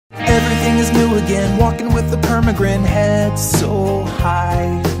Everything is new again, walking with a permagrin, head so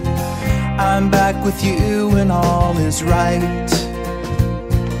high. I'm back with you and all is right.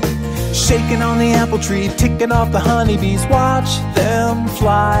 Shaking on the apple tree, ticking off the honeybees, watch them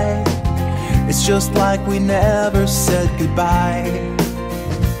fly. It's just like we never said goodbye.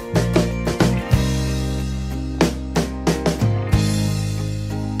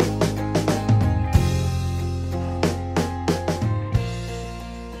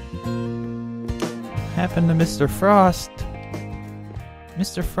 Happened to Mr. Frost?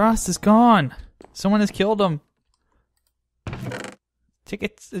 Mr. Frost is gone. Someone has killed him.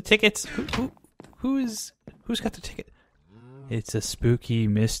 Tickets, the tickets. Who's got the ticket? It's a spooky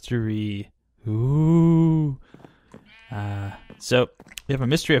mystery. Ooh. So we have a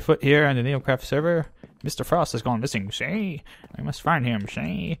mystery afoot here on the NeoCraft server. Mr. Frost has gone missing. Say, I must find him.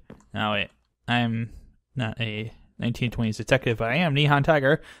 Say. Now wait, I'm not a 1920s detective. I am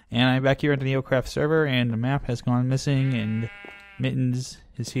NihonTiger, and I'm back here on the NeoCraft server, and the map has gone missing, and Mittens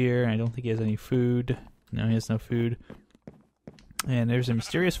is here. I don't think he has any food. No, he has no food. And there's a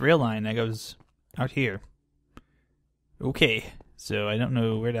mysterious rail line that goes out here. Okay, so I don't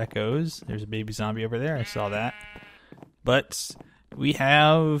know where that goes. There's a baby zombie over there. I saw that. But we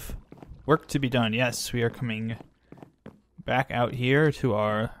have work to be done. Yes, we are coming back out here to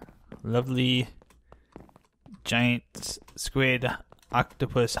our lovely giant squid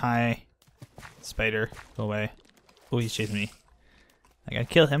octopus high spider. Go away. Oh, he's chasing me. I gotta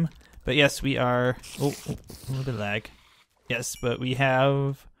kill him. But yes, we are... Oh, a little bit of lag. Yes, but we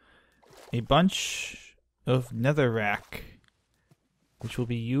have a bunch of netherrack, which will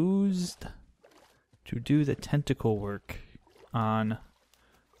be used to do the tentacle work on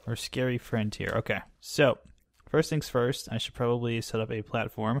our scary friend here. Okay, so first things first, I should probably set up a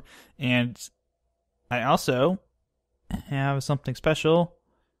platform, and I also have something special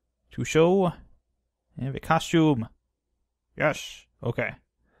to show. I have a costume. Yes. Okay.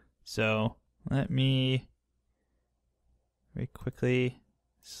 So let me very quickly,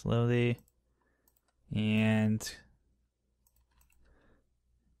 slowly, and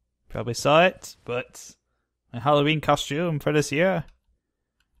probably saw it, but my Halloween costume for this year.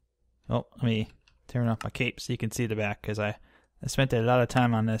 Oh, let me turn off my cape so you can see the back, because I spent a lot of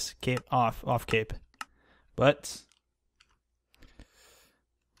time on this. Cape off cape. But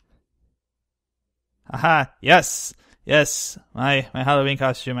aha, yes, my Halloween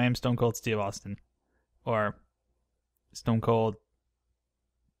costume. I am Stone Cold Steve Austin, or Stone Cold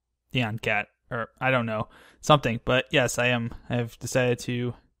Neon Cat, or I don't know, something. But yes, I am. I've decided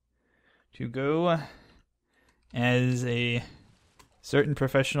to go as a certain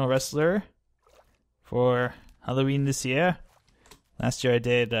professional wrestler for Halloween this year. Last year I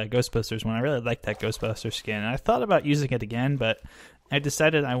did Ghostbusters one. I really liked that Ghostbuster skin. And I thought about using it again, but I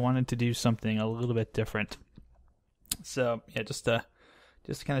decided I wanted to do something a little bit different. So yeah, just to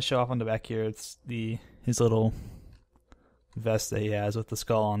kind of show off on the back here, it's his little vest that he has with the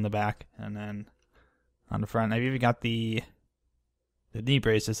skull on the back, and then on the front I've even got the knee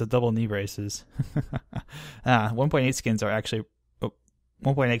braces, the double knee braces. 1.8 skins are actually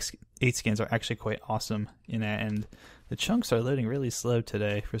 1.8 skins are actually quite awesome in that, and the chunks are loading really slow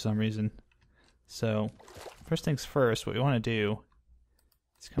today for some reason. So first things first, what we want to do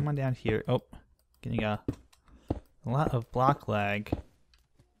is come on down here. Oh, getting a lot of block lag.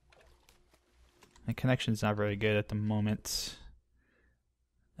 My connection's not very good at the moment.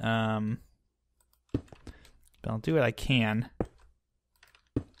 But I'll do what I can,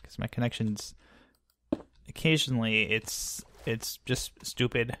 because my connection's occasionally it's just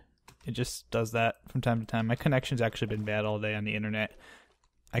stupid. It just does that from time to time. My connection's actually been bad all day on the internet.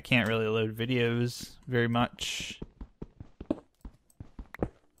 I can't really load videos very much.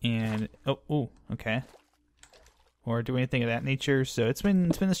 And okay. Or do anything of that nature. So it's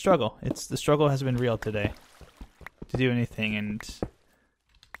been a struggle. The struggle has been real today to do anything, and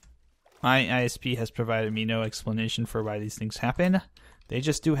my ISP has provided me no explanation for why these things happen. They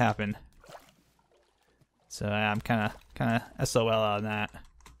just do happen. So I'm kind of SOL on that.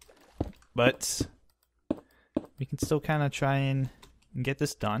 But we can still kind of try and get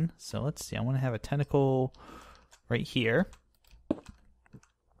this done. So let's see. I want to have a tentacle right here.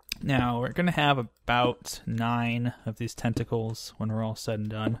 Now, we're going to have about 9 of these tentacles when we're all said and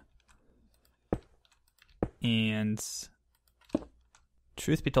done. And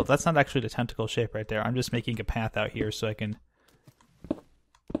truth be told, that's not actually the tentacle shape right there. I'm just making a path out here so I can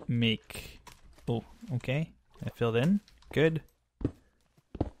make... Oh, okay. I filled in. Good.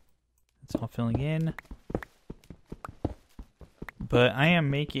 It's all filling in. But I am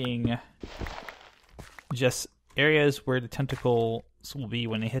making just areas where the tentacle will be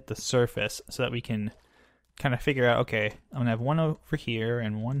when they hit the surface, so that we can kind of figure out, okay, I'm gonna have one over here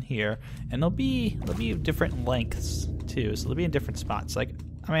and one here, and they'll be different lengths too, so they'll be in different spots. Like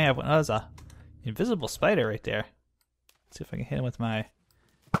I may have one. Oh, there's a invisible spider right there. Let's see if I can hit him with my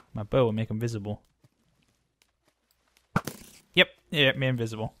bow and make him visible. Yep, yeah, made him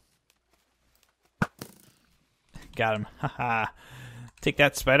visible. Got him. Haha. Take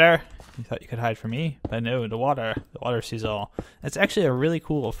that, spider. You thought you could hide from me, but no, the water sees all. That's actually a really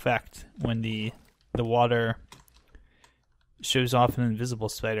cool effect when the water shows off an invisible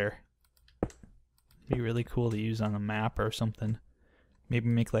spider. It'd be really cool to use on a map or something. Maybe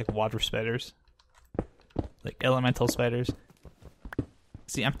make like water spiders, like elemental spiders.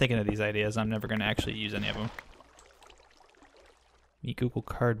 See, I'm thinking of these ideas. I'm never going to actually use any of them. Meet Google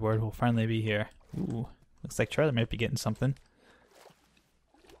Cardboard will finally be here. Ooh, looks like Charlie might be getting something.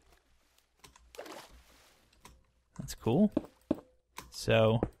 That's cool.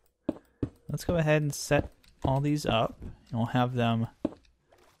 So let's go ahead and set all these up, and we'll have them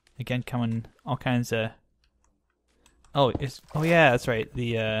again coming all kinds of. Oh yeah, that's right.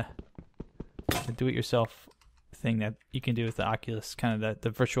 The do-it-yourself thing that you can do with the Oculus, kind of the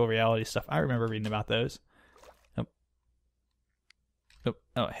virtual reality stuff. I remember reading about those.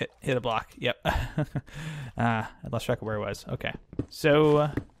 Oh, hit a block. Yep. I lost track of where I was. Okay, so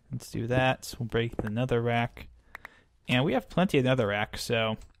let's do that. We'll break the nether rack, and we have plenty of nether rack.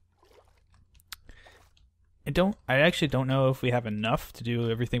 So I actually don't know if we have enough to do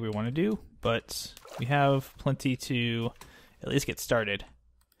everything we want to do, but we have plenty to at least get started.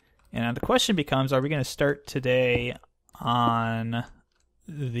 And the question becomes, are we going to start today on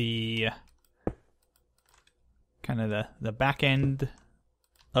the kind of the back end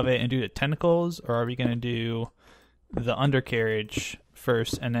of it and do the tentacles, or are we going to do the undercarriage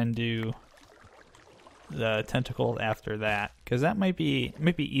first and then do the tentacle after that? Because that might be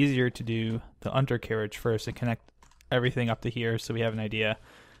easier to do the undercarriage first and connect everything up to here, so we have an idea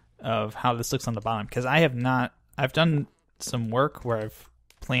of how this looks on the bottom. Because I've done some work where I've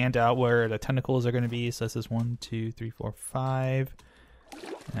planned out where the tentacles are going to be. So this is 1, 2, 3, 4, 5.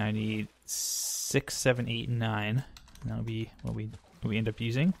 And I need 6, 7, 8, and 9. And that'll be what we end up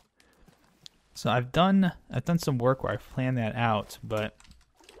using. So I've done some work where I've planned that out, but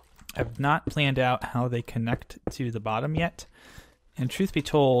I've not planned out how they connect to the bottom yet. And truth be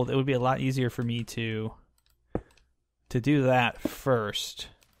told, it would be a lot easier for me to do that first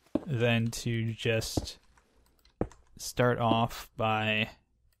than to just start off by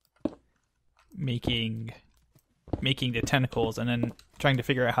making the tentacles and then trying to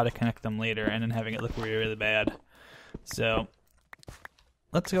figure out how to connect them later and then having it look really, really bad. So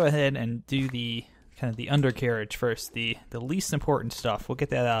let's go ahead and do the kind of the undercarriage first, the least important stuff. We'll get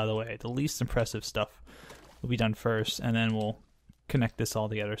that out of the way. The least impressive stuff will be done first, and then we'll connect this all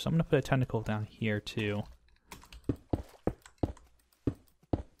together. So I'm going to put a tentacle down here too. There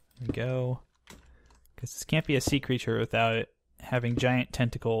we go. Because this can't be a sea creature without it having giant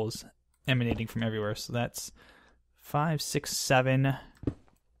tentacles emanating from everywhere. So that's 5, 6, 7. And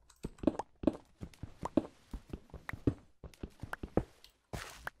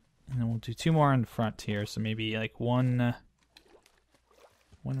then we'll do 2 more in the front here. So maybe like one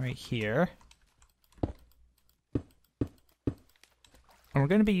right here. And we're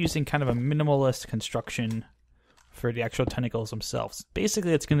going to be using kind of a minimalist construction for the actual tentacles themselves.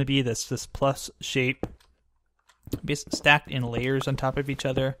 Basically, it's going to be this plus shape stacked in layers on top of each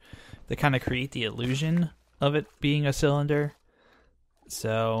other that kind of create the illusion of it being a cylinder.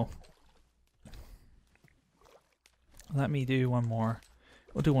 So let me do one more.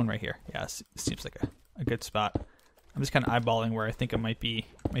 We'll do one right here. Yeah, it seems like a good spot. I'm just kind of eyeballing where I think it might be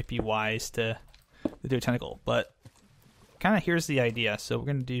wise to do a tentacle, but kind of here's the idea. So we're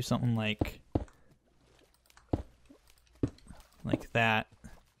going to do something like that.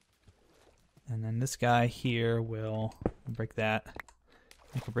 And then this guy here will break that.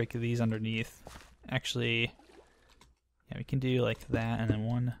 We can break these underneath. Actually, yeah, we can do like that, and then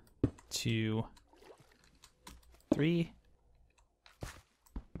 1, 2, 3.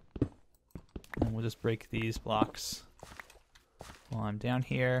 And we'll just break these blocks while I'm down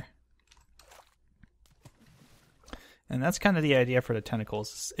here. And that's kind of the idea for the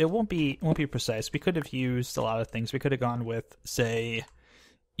tentacles. It won't be precise. We could have used a lot of things. We could have gone with, say,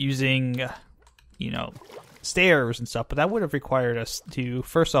 using, stairs and stuff, but that would have required us to,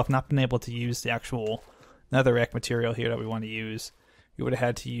 first off, not been able to use the actual netherrack material here that we want to use. We would have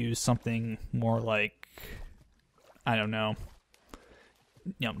had to use something more like, I don't know,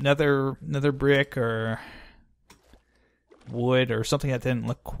 nether brick, or wood or something that didn't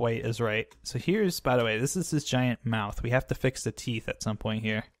look quite as right. So here's, by the way, this is his giant mouth. We have to fix the teeth at some point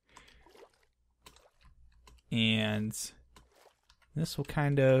here. And this will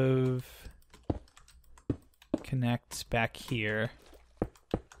kind of connect back here.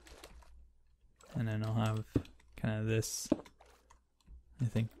 And then I'll have kind of this, I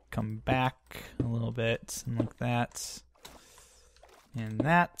think, come back a little bit, and like that. And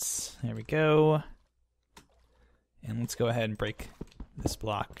that. There we go. And let's go ahead and break this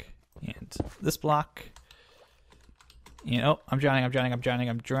block and this block. And, oh, I'm drowning, I'm drowning, I'm drowning,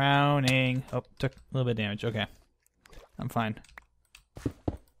 I'm drowning. Oh, took a little bit of damage. Okay. I'm fine.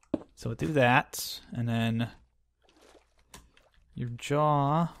 So we'll do that, and then your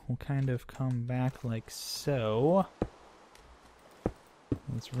jaw will kind of come back like so.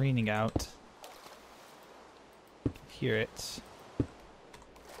 It's raining out. You can hear it.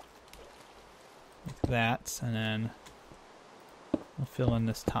 Like that, and then we'll fill in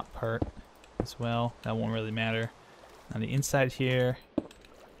this top part as well. That won't really matter. On the inside here,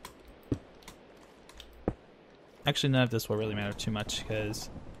 actually none of this will really matter too much, because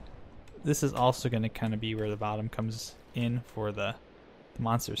this is also going to kind of be where the bottom comes in for the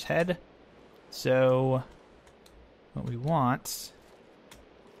monster's head. So what we want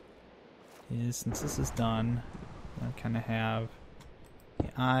is, since this is done, we'll kind of have the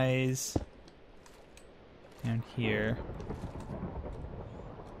eyes down here,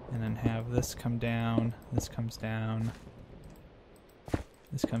 and then have this come down, this comes down,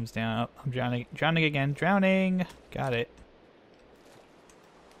 this comes down. Oh, I'm drowning, drowning again, drowning! Got it.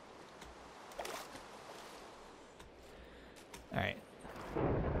 Alright.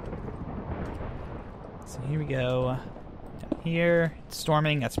 So here we go. Down here, it's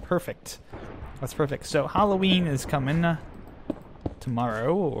storming, that's perfect. That's perfect. So Halloween is coming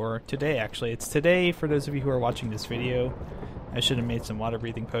tomorrow, or today actually. It's today for those of you who are watching this video. I should have made some water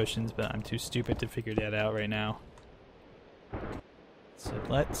breathing potions, but I'm too stupid to figure that out right now. So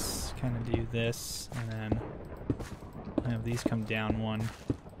let's kind of do this, and then have these come down one.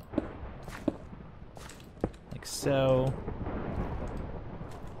 Like so.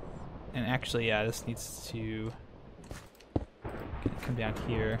 And actually, yeah, this needs to come down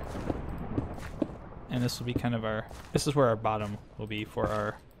here. And this will be kind of our, this is where our bottom will be for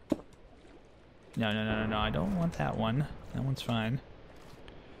our, no, I don't want that one. That one's fine.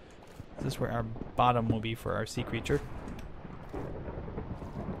 This is where our bottom will be for our sea creature.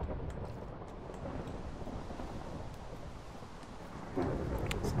 So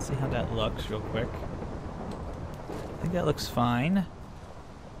let's see how that looks real quick. I think that looks fine.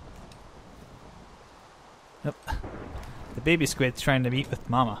 Yep. The baby squid's trying to meet with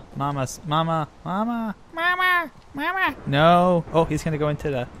Mama. Mama. No. Oh, he's gonna go into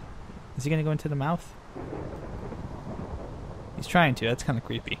the, is he gonna go into the mouth? He's trying to. That's kind of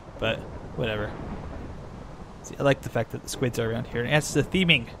creepy, but whatever. See, I like the fact that the squids are around here. And that's the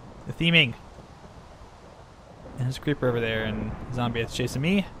theming. The theming. And there's a creeper over there, and a zombie that's chasing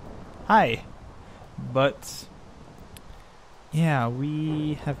me. Hi. But yeah,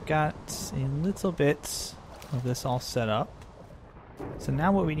 we have got a little bit of this all set up. So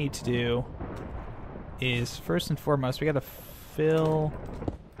now what we need to do is, first and foremost, we got to fill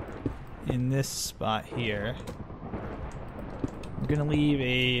in this spot here. I'm gonna leave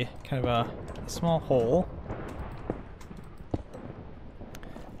a kind of a small hole.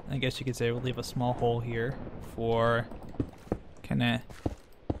 I guess you could say we'll leave a small hole here for kind of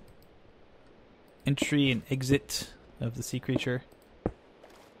entry and exit of the sea creature.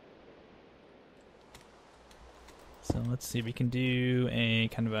 So let's see, we can do a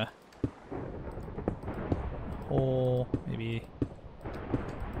kind of a hole, maybe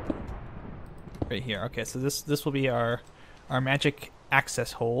right here. Okay, so this will be our magic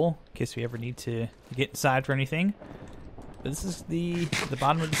access hole in case we ever need to get inside for anything. But this is the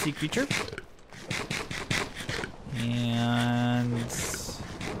bottom of the sea creature, and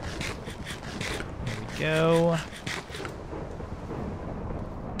there we go.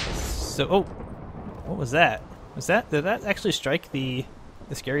 So, oh, what was that? Did that actually strike the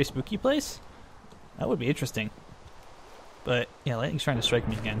scary spooky place? That would be interesting. But yeah, lightning's trying to strike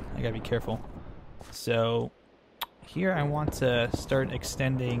me again. I gotta be careful. So here I want to start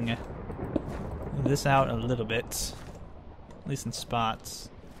extending this out a little bit, at least in spots.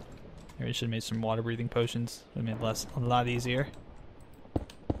 Here I should have made some water breathing potions. Would have made a lot easier.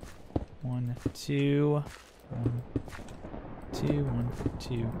 1, 2, 1, 2, 1,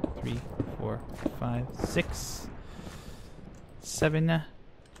 2, 3, 4, 5, 6, 7.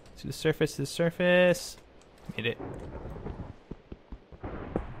 To the surface, to the surface. Made it.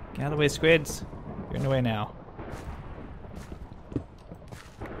 Get out of the way, squids. You're in the way now.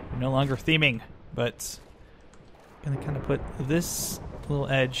 no longer theming, but I'm gonna kind of put this little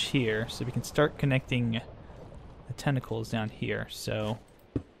edge here so we can start connecting the tentacles down here. So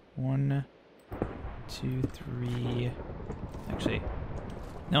 1, 2, 3. Actually,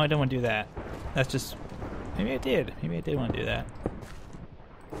 no, I don't want to do that. That's just, maybe I did want to do that.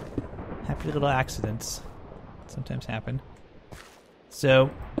 Happy little accidents sometimes happen. So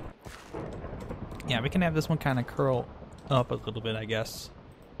yeah, we can have this one kind of curl up a little bit, I guess.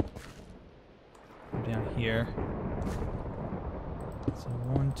 Down here. So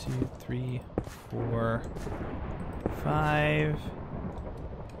 1, 2, 3, 4, 5.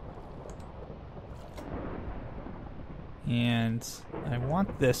 And I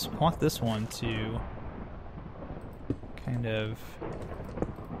want this one to kind of,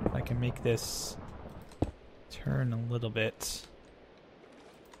 if I can make this turn a little bit.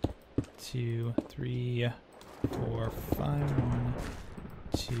 2, 3, 4, 5. 1,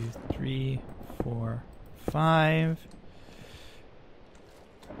 2, 3, 4, 5.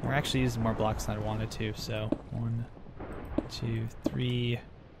 We're actually using more blocks than I wanted to, so 1, 2, 3,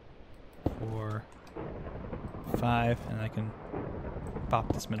 4, 5, and I can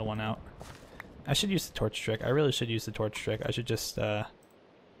pop this middle one out. I should use the torch trick. I really should use the torch trick. I should just set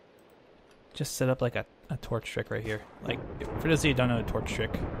up like a torch trick right here. Like, for those of you who don't know a torch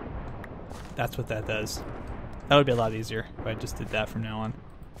trick, that's what that does. That would be a lot easier if I just did that from now on.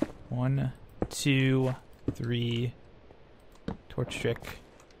 1, 2, 3, torch trick.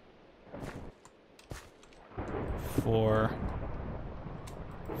 4,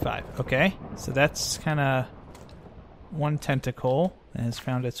 5. Okay, so that's kind of one tentacle that has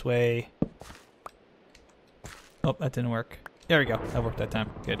found its way. Oh, that didn't work. There we go. That worked that time.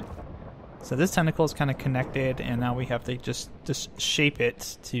 Good. So this tentacle is kind of connected, and now we have to just shape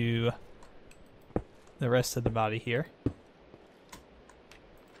it to the rest of the body here.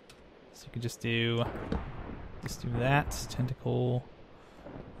 So you can just do that. Tentacle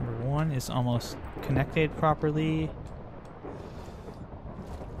number 1 is almost connected properly.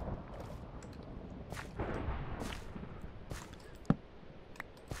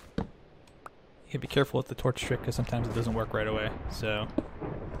 You gotta be careful with the torch trick because sometimes it doesn't work right away. So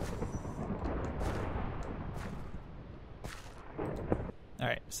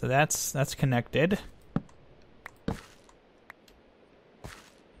alright, so that's connected.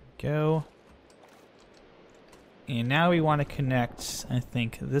 Go. And now we want to connect, I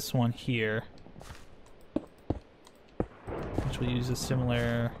think, this one here, which will use a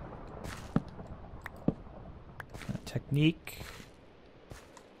similar kind of technique.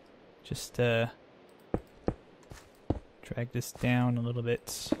 Just drag this down a little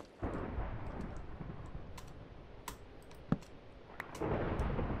bit.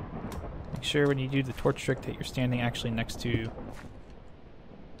 Make sure when you do the torch trick that you're standing actually next to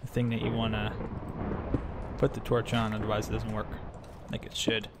the thing that you want to put the torch on, otherwise it doesn't work like it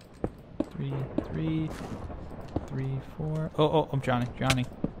should. 3, 3, 3, 4. Oh, I'm drowning.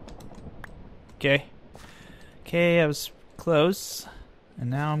 Okay, I was close, and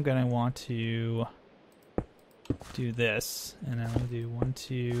now I'm gonna want to do this, and I'm gonna do 1,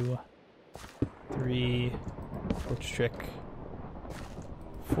 2, 3, torch trick,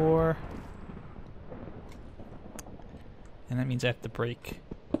 4, and that means I have to break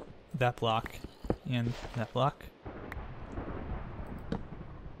that block and that block.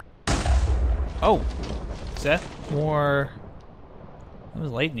 Oh! Is that more... That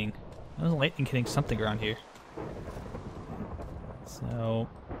was lightning. That was lightning hitting something around here. So...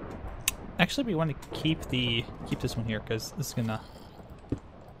 Actually, we want to keep this one here, because this is gonna...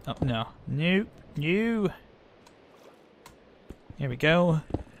 Oh, no. Nope. No! Here we go.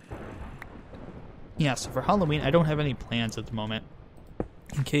 Yeah, so for Halloween, I don't have any plans at the moment.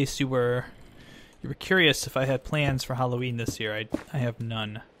 In case you were curious if I had plans for Halloween this year, I have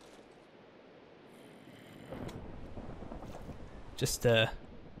none. Just to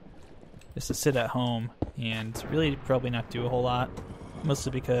sit at home and really probably not do a whole lot.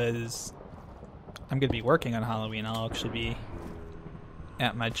 Mostly because I'm going to be working on Halloween. I'll actually be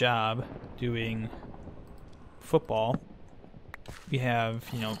at my job doing football. We have,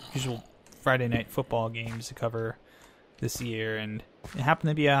 usual Friday night football games to cover this year, and it happened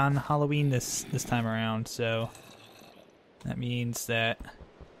to be on Halloween this time around, so that means that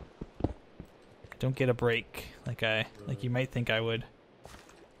I don't get a break like you might think I would.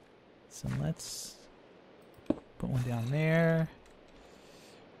 So let's put one down there.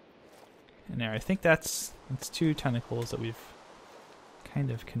 And there, I think that's 2 tentacles that we've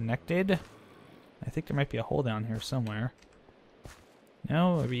kind of connected. I think there might be a hole down here somewhere.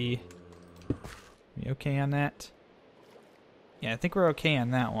 No, are we okay on that? Yeah, I think we're okay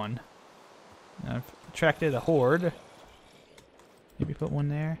on that one. I've attracted a horde. Maybe put one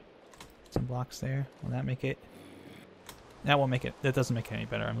there. Some blocks there. Will that make it? That won't make it. That doesn't make it any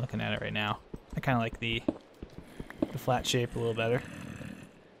better. I'm looking at it right now. I kind of like the flat shape a little better.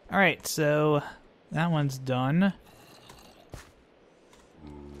 Alright, so that one's done.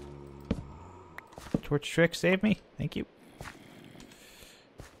 Torch trick, save me. Thank you.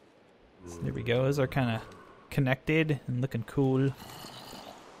 So there we go. Those are kind of connected and looking cool.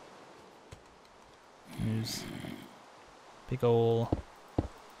 There's big ol'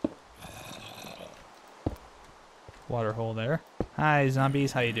 water hole there. Hi,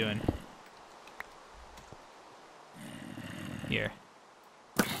 zombies. How you doing? Here.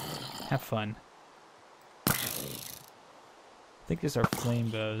 Have fun. I think these are flame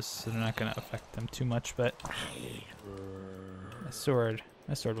bows, so they're not going to affect them too much, but my sword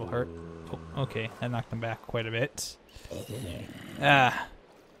will hurt. Oh, okay, that knocked them back quite a bit. I'm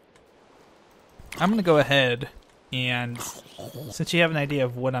going to go ahead and, since you have an idea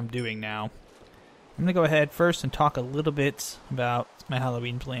of what I'm doing now, I'm going to go ahead first and talk a little bit about my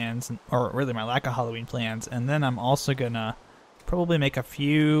Halloween plans, or really my lack of Halloween plans, and then I'm also going to probably make a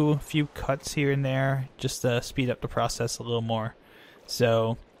few cuts here and there just to speed up the process a little more.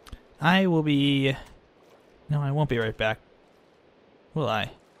 So I will be... No, I won't be right back. Will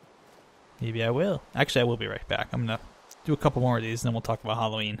I? Maybe I will. Actually, I will be right back. I'm going to do a couple more of these and then we'll talk about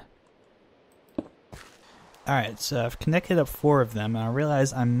Halloween. Alright, so I've connected up 4 of them, and I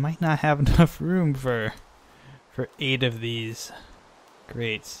realize I might not have enough room for 8 of these.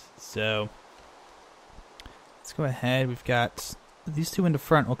 Great. So let's go ahead. We've got these 2 in the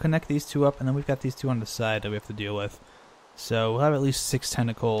front. We'll connect these 2 up, and then we've got these 2 on the side that we have to deal with. So we'll have at least 6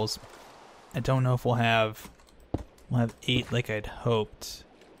 tentacles. I don't know if we'll have 8 like I'd hoped,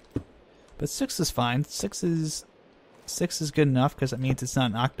 but 6 is fine. 6 is good enough because that means it's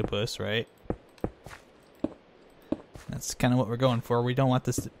not an octopus, right? That's kind of what we're going for. We don't want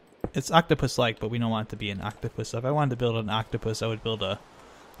this to, it's octopus-like, but we don't want it to be an octopus. So if I wanted to build an octopus, I would build a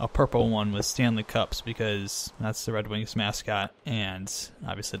purple one with Stanley Cups because that's the Red Wings mascot, and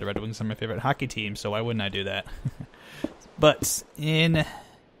obviously the Red Wings are my favorite hockey team, so why wouldn't I do that? But in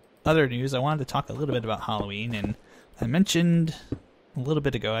other news, I wanted to talk a little bit about Halloween, and I mentioned a little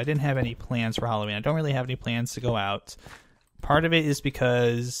bit ago I didn't have any plans for Halloween. I don't really have any plans to go out. Part of it is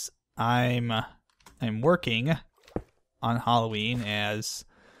because I'm working on Halloween as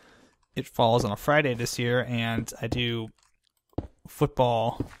it falls on a Friday this year, and I do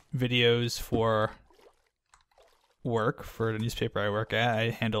football videos for work for the newspaper I work at. I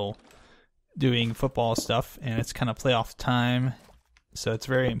handle doing football stuff, and it's kind of playoff time, so it's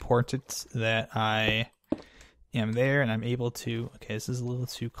very important that I am there and I'm able to... Okay, this is a little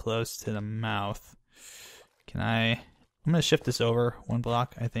too close to the mouth. I'm going to shift this over 1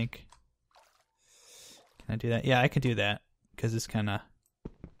 block, I think. Can I do that? Yeah, I can do that because this kind of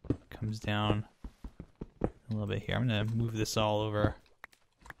comes down a little bit here. I'm going to move this all over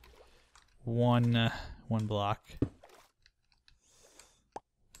one block.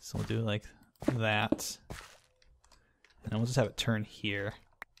 So we'll do it like that. And then we'll just have it turn here.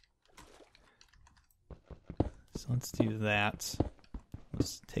 So let's do that.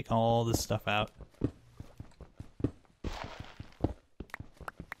 Let's take all this stuff out.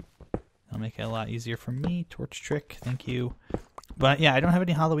 That'll make it a lot easier for me. Torch trick, thank you. But yeah, I don't have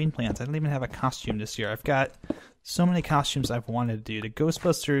any Halloween plans. I don't even have a costume this year. I've got so many costumes I've wanted to do. The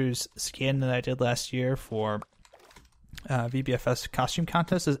Ghostbusters skin that I did last year for VBFS costume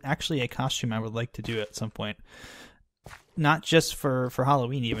contest is actually a costume I would like to do at some point. Not just for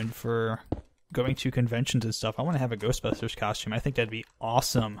Halloween, even for going to conventions and stuff. I want to have a Ghostbusters costume. I think that'd be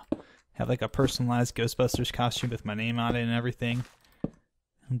awesome. Have like a personalized Ghostbusters costume with my name on it and everything.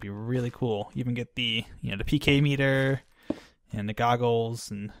 It'd be really cool. Even get the the PK meter and the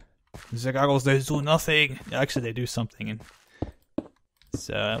goggles, and the goggles, they do nothing. Actually, they do something, and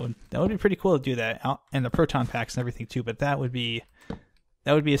so that would be pretty cool to do that. And the proton packs and everything too. But that would be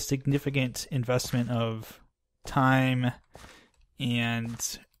a significant investment of time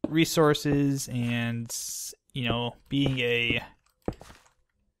and resources, and being a...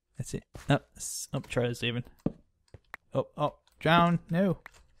 That's it. Oh, Charlie's leaving. Oh, drown! No.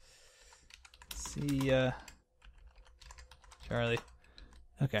 Let's see, Charlie.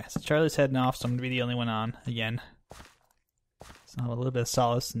 Okay, so Charlie's heading off, so I'm gonna be the only one on again. So I'll have a little bit of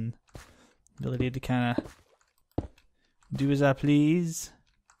solace and ability to kind of do as I please.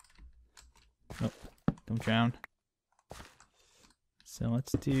 Oh, don't drown. So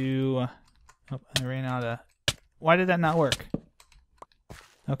let's do... Oh, I ran out of... Why did that not work?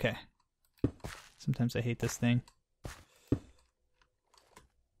 Okay. Sometimes I hate this thing.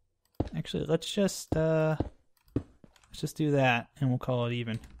 Actually, let's just do that, and we'll call it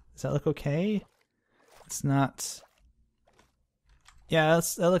even. Does that look okay? It's not. Yeah,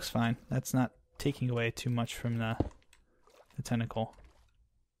 that looks fine. That's not taking away too much from the tentacle.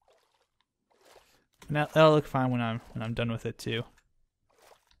 And that'll look fine when I'm done with it too.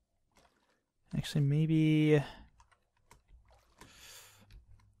 Actually, maybe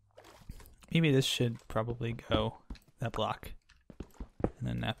this should probably go that block, and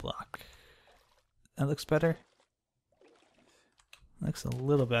then that block. That looks better. Looks a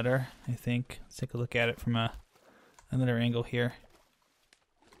little better, I think. Let's take a look at it from another angle here.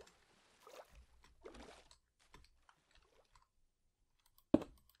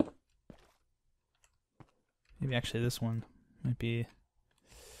 Maybe actually this one might be...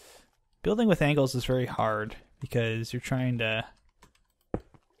 Building with angles is very hard because you're trying to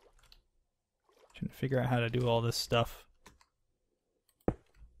figure out how to do all this stuff.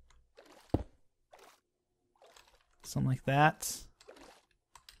 Something like that.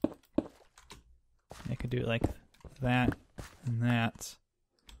 I could do it like that and that.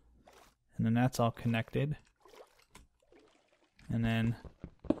 And then that's all connected. And then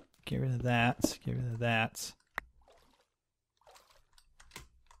get rid of that, get rid of that.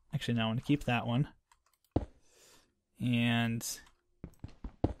 Actually, no, I want to keep that one. And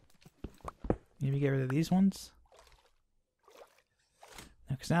maybe get rid of these ones.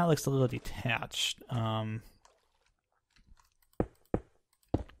 Because now it looks a little detached.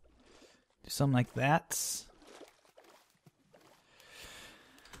 Do something like that.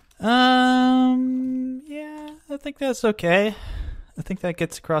 Yeah, I think that's okay. I think that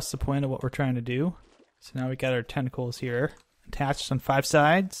gets across the point of what we're trying to do. So now we got our tentacles here attached on 5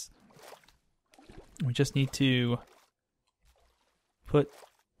 sides. We just need to put...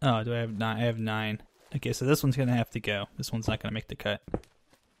 Oh, do I have 9? I have 9. Okay, so this one's going to have to go. This one's not going to make the cut.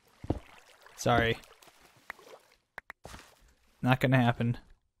 Sorry. Not going to happen.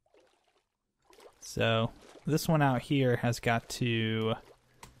 So, this one out here has got to...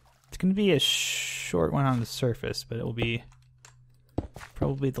 It's going to be a short one on the surface, but it will be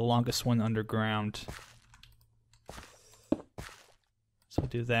probably the longest one underground. So we'll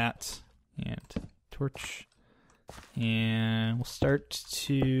do that, and torch, and we'll start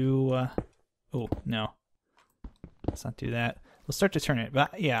to, oh, no, let's not do that. We'll start to turn it,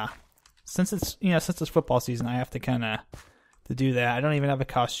 but yeah, since it's football season, I have to kind of do that. I don't even have a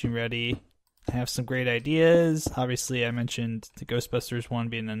costume ready. I have some great ideas. Obviously, I mentioned the Ghostbusters one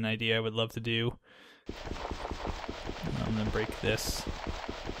being an idea I would love to do. I'm going to break this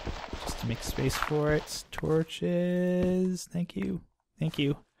just to make space for it. Torches. Thank you. Thank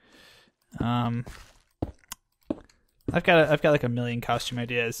you. I've got like a million costume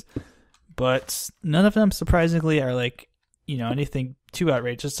ideas, but none of them surprisingly are like, anything too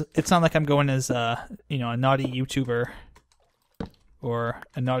outrageous. It's not like I'm going as a naughty YouTuber or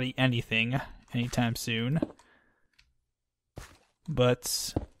a naughty anything anytime soon.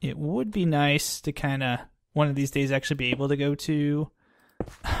 But it would be nice to kind of one of these days actually be able to go to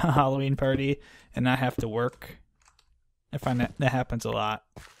a Halloween party and not have to work. I find that happens a lot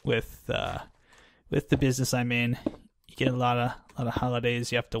with the business I'm in. You get a lot of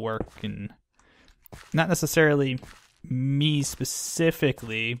holidays you have to work, and not necessarily me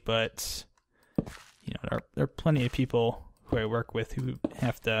specifically, but there are plenty of people who I work with who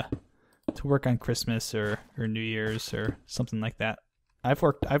have to work on Christmas or New Year's or something like that. I've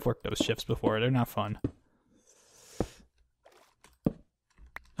worked those shifts before. They're not fun.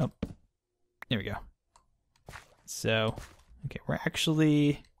 Oh, there we go. So, okay, we've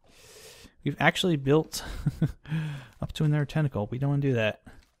actually built up to another tentacle. We don't want to do that.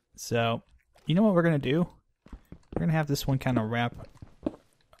 So, you know what we're going to do? We're going to have this one kind of wrap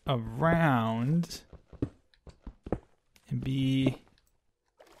around and be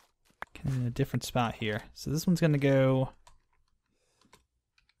kind of in a different spot here. So this one's going to go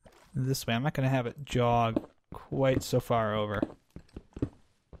this way. I'm not going to have it jog quite so far over.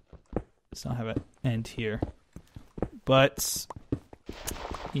 So I'll have it end here. But,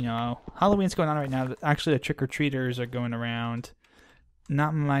 Halloween's going on right now. Actually, the trick-or-treaters are going around.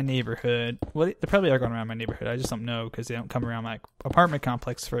 Not my neighborhood. Well, they probably are going around my neighborhood. I just don't know because they don't come around my apartment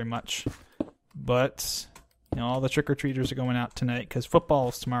complex very much. But, all the trick-or-treaters are going out tonight because football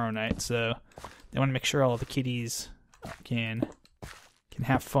is tomorrow night. So they want to make sure all the kiddies can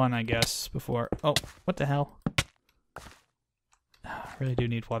have fun, I guess, before... Oh, what the hell? I really do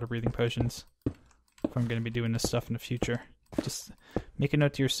need water-breathing potions if I'm going to be doing this stuff in the future. Just make a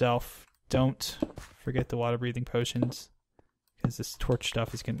note to yourself. Don't forget the water-breathing potions, because this torch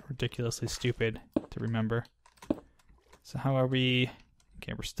stuff is getting ridiculously stupid to remember. So how are we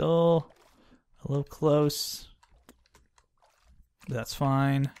Okay, we're still a little close. That's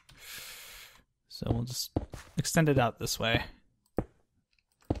fine. So we'll just extend it out this way.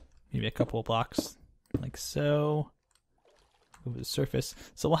 Maybe a couple of blocks like so. Move the surface.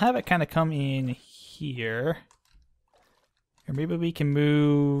 So we'll have it kind of come in here. Or maybe we can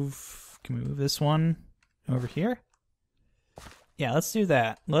move... Can we move this one over here? Yeah, let's do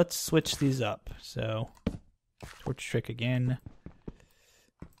that. Let's switch these up. So, torch trick again.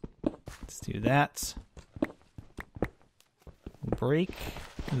 Let's do that. Break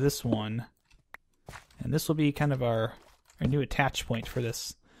this one. And this will be kind of our new attach point for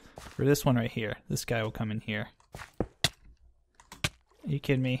this one right here. This guy will come in here. Are you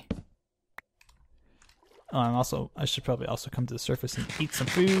kidding me? Oh, I should probably also come to the surface and eat some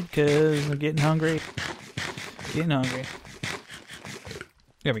food because I'm getting hungry. Getting hungry.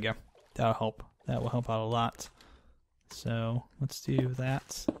 There we go. That'll help. That will help out a lot. So let's do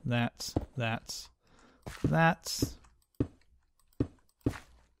that. And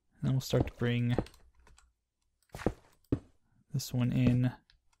then we'll start to bring this one in a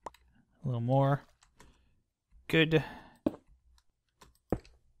little more. Good.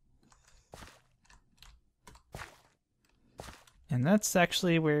 And that's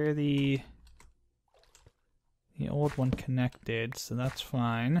actually where the old one connected, so that's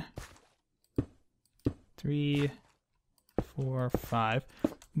fine. 3, 4, 5.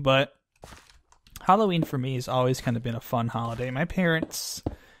 But Halloween for me has always kind of been a fun holiday. My parents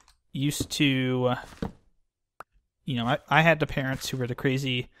used to, I had the parents who were the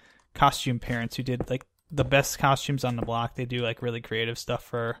crazy costume parents who did like the best costumes on the block. They do like really creative stuff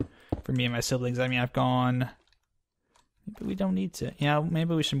for me and my siblings. I mean, I've gone... Maybe we don't need to. Yeah,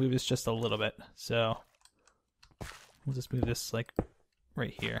 maybe we should move this just a little bit. So we'll just move this like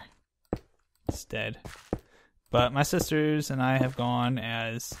right here instead. But my sisters and I have gone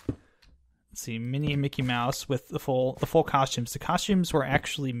as, let's see, Minnie and Mickey Mouse with the full costumes. The costumes were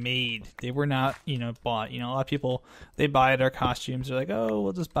actually made. They were not, bought. A lot of people, they buy their costumes. They're like, oh,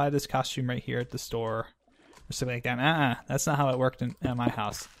 we'll just buy this costume right here at the store or something like that. That's not how it worked at my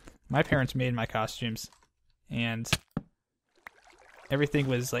house. My parents made my costumes, and everything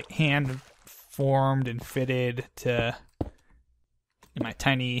was like hand formed and fitted to my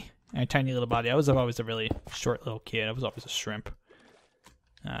tiny little body. I was always a really short little kid. I was always a shrimp.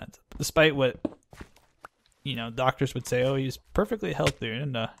 Despite what doctors would say, oh, he's perfectly healthy,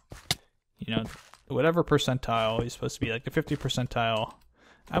 and whatever percentile he's supposed to be, like the 50th percentile.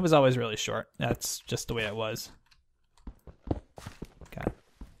 I was always really short. That's just the way it was. God,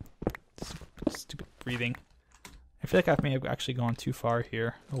 stupid breathing. I feel like I may have actually gone too far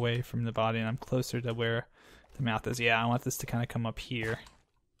here away from the body, and I'm closer to where the mouth is. Yeah, I want this to kind of come up here.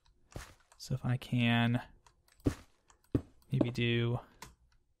 So if I can maybe do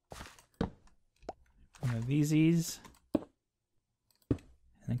one of these, and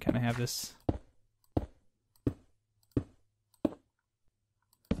then kind of have this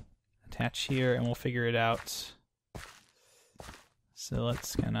attach here, and we'll figure it out. So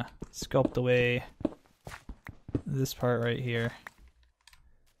let's kind of sculpt away this part right here.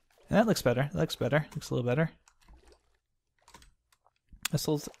 And that looks better. That looks better. Looks a little better. This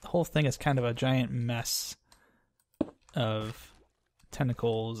whole thing is kind of a giant mess of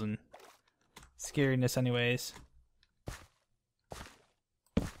tentacles and scariness anyways.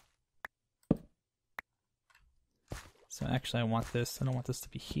 So actually I want this. I don't want this to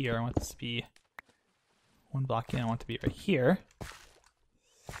be here. I want this to be one block in. I want it to be right here.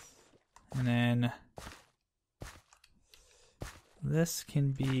 And then this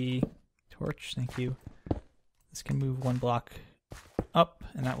can be torch, thank you. This can move one block up,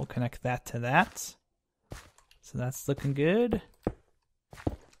 and that will connect that to that. So that's looking good.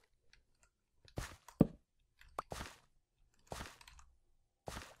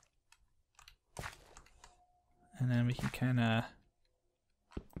 And then we can kind of...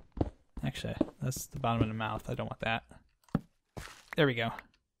 Actually, that's the bottom of the mouth. I don't want that. There we go.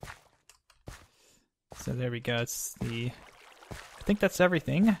 So there we go. It's the... I think that's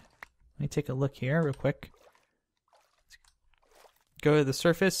everything. Let me take a look here real quick. Go to the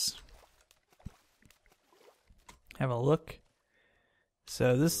surface. Have a look.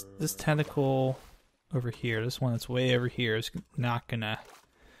 So this tentacle over here, this one that's way over here, is not gonna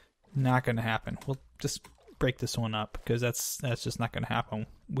happen. We'll just break this one up because that's just not gonna happen.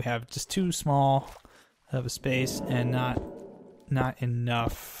 We have just too small of a space and not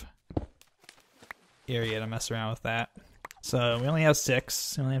enough area to mess around with that. So we only have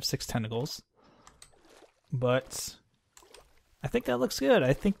 6. We only have 6 tentacles. But I think that looks good.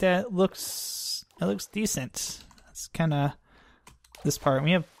 I think that looks decent. That's kind of this part.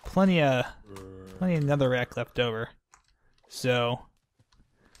 We have plenty of netherrack left over, so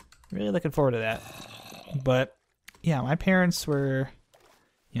really looking forward to that. But yeah, my parents were,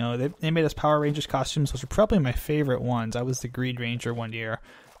 you know, they made us Power Rangers costumes, which are probably my favorite ones. I was the Green Ranger one year.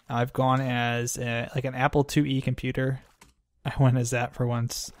 I've gone as like an Apple IIe computer. I went as that for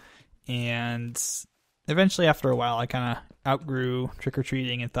once, and eventually after a while I kind of outgrew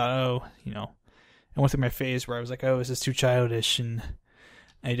trick-or-treating and thought, oh, you know, I went through my phase where I was like, oh, this is too childish and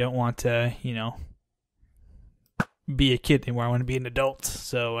I don't want to, you know, be a kid anymore. I want to be an adult,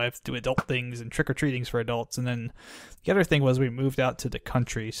 so I have to do adult things, and trick-or-treating's for adults. And then the other thing was we moved out to the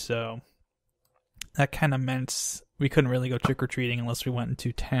country, so that kind of meant we couldn't really go trick-or-treating unless we went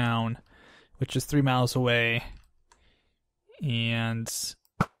into town, which is 3 miles away. And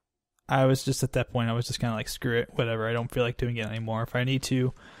I was just at that point, I was just kind of like, screw it, whatever. I don't feel like doing it anymore. If I need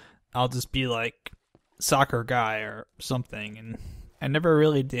to, I'll just be like soccer guy or something. And I never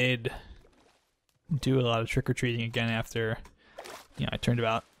really did do a lot of trick-or-treating again after, you know, I turned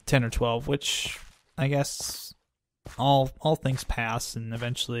about 10 or 12, which I guess all things pass, and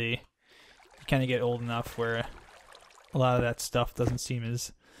eventually you kind of get old enough where a lot of that stuff doesn't seem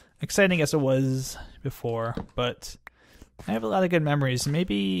as exciting as it was before. But I have a lot of good memories.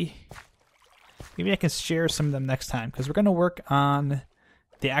 Maybe I can share some of them next time, because we're going to work on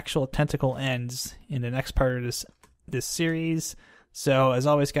the actual tentacle ends in the next part of this series. So as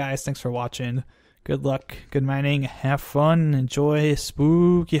always, guys, thanks for watching. Good luck, good mining, have fun, enjoy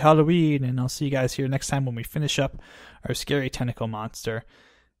spooky Halloween, and I'll see you guys here next time when we finish up our scary tentacle monster.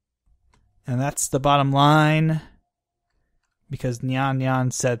 And that's the bottom line, because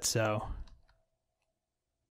Nihon said so.